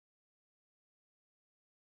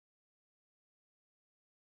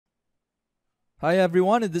Hi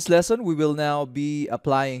everyone, in this lesson we will now be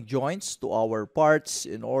applying joints to our parts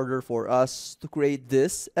in order for us to create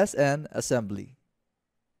this as an assembly.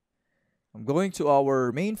 I'm going to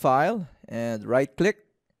our main file and right click,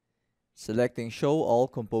 selecting show all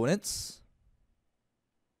components.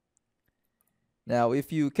 Now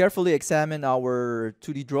if you carefully examine our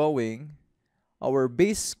 2D drawing, our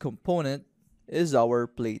base component is our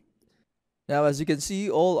plate. Now as you can see,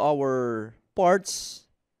 all our parts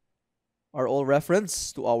are all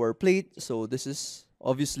referenced to our plate, so this is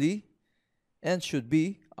obviously and should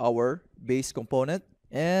be our base component.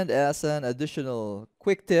 And as an additional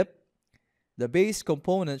quick tip, the base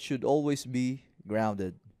component should always be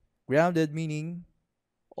grounded. Grounded meaning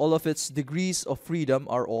all of its degrees of freedom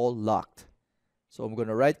are all locked. So I'm going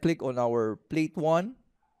to right click on our plate 1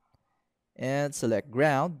 and select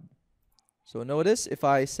ground. So notice if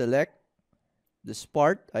I select this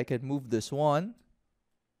part, I can move this one.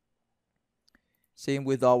 Same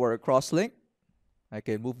with our crosslink. I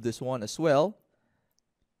can move this one as well.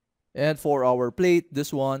 And for our plate,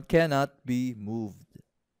 this one cannot be moved.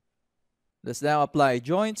 Let's now apply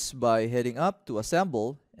joints by heading up to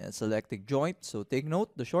Assemble and selecting Joint. So take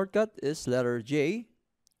note, the shortcut is letter J.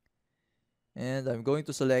 And I'm going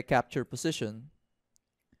to select Capture Position.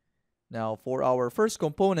 Now for our first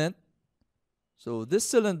component, so this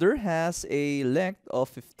cylinder has a length of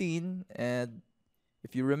 15, and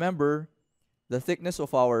if you remember, the thickness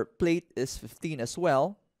of our plate is 15 as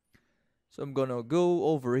well. So I'm going to go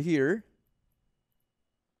over here.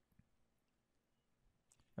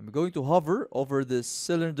 I'm going to hover over this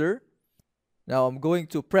cylinder. Now I'm going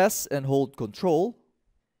to press and hold Control.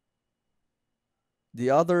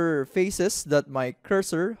 The other faces that my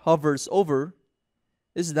cursor hovers over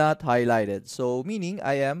is not highlighted. So meaning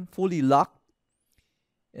I am fully locked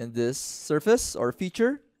in this surface or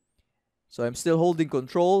feature. So I'm still holding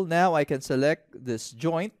Control. Now I can select this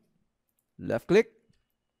joint, left click,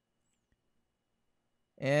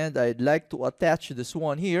 and I'd like to attach this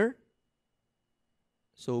one here.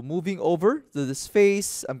 So moving over to this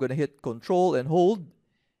face, I'm going to hit Control and hold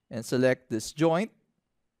and select this joint,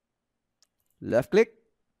 left click.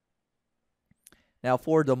 Now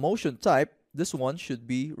for the motion type, this one should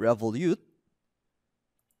be revolute.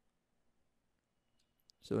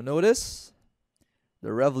 So notice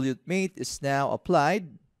the revolute mate is now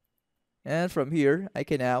applied, and from here I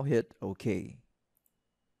can now hit OK.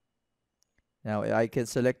 Now I can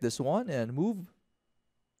select this one and move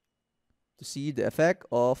to see the effect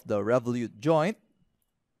of the revolute joint.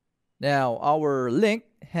 Now our link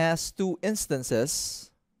has two instances,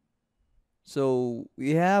 so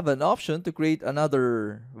we have an option to create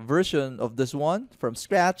another version of this one from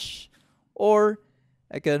scratch, or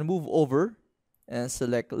I can move over and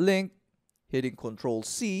select link, hitting Control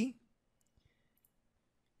C.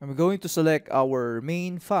 I'm going to select our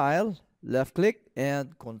main file, left click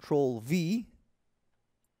and Control V,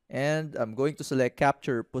 and I'm going to select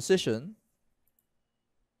Capture Position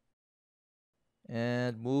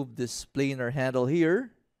and move this planar handle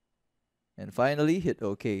here, and finally hit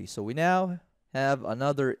OK. So we now have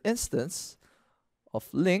another instance of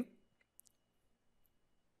link,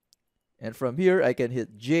 and from here I can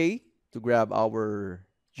hit J to grab our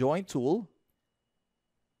joint tool,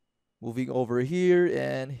 moving over here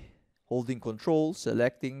and holding Control,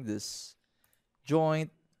 selecting this joint,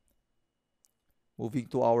 moving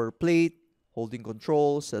to our plate, holding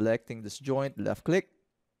Control, selecting this joint, left click.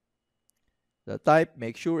 The type,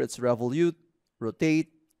 make sure it's revolute,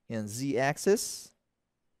 rotate in Z axis.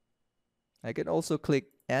 I can also click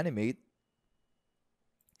animate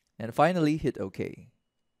and finally hit OK.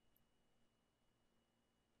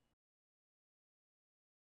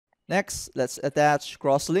 Next, let's attach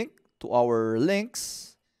crosslink to our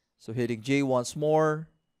links. So hitting J once more,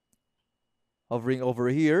 hovering over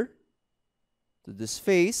here to this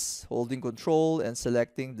face, holding Control and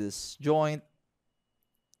selecting this joint.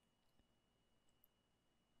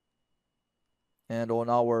 And on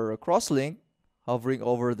our crosslink, hovering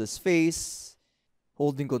over this face,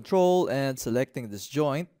 holding Control and selecting this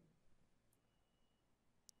joint,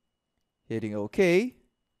 hitting OK.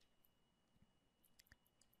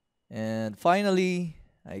 And finally,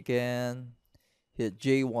 I can hit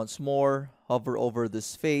J once more, hover over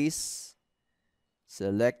this face,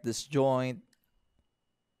 select this joint,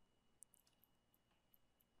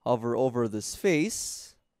 hover over this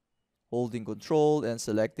face, holding Control and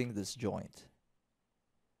selecting this joint.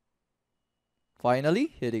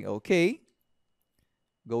 Finally, hitting OK,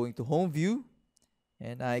 going to Home View,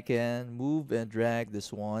 and I can move and drag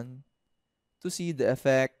this one to see the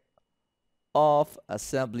effect of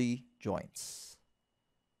assembly joints.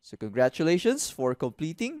 So congratulations for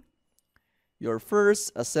completing your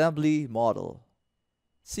first assembly model.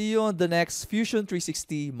 See you on the next Fusion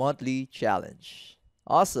 360 monthly challenge.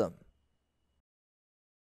 Awesome!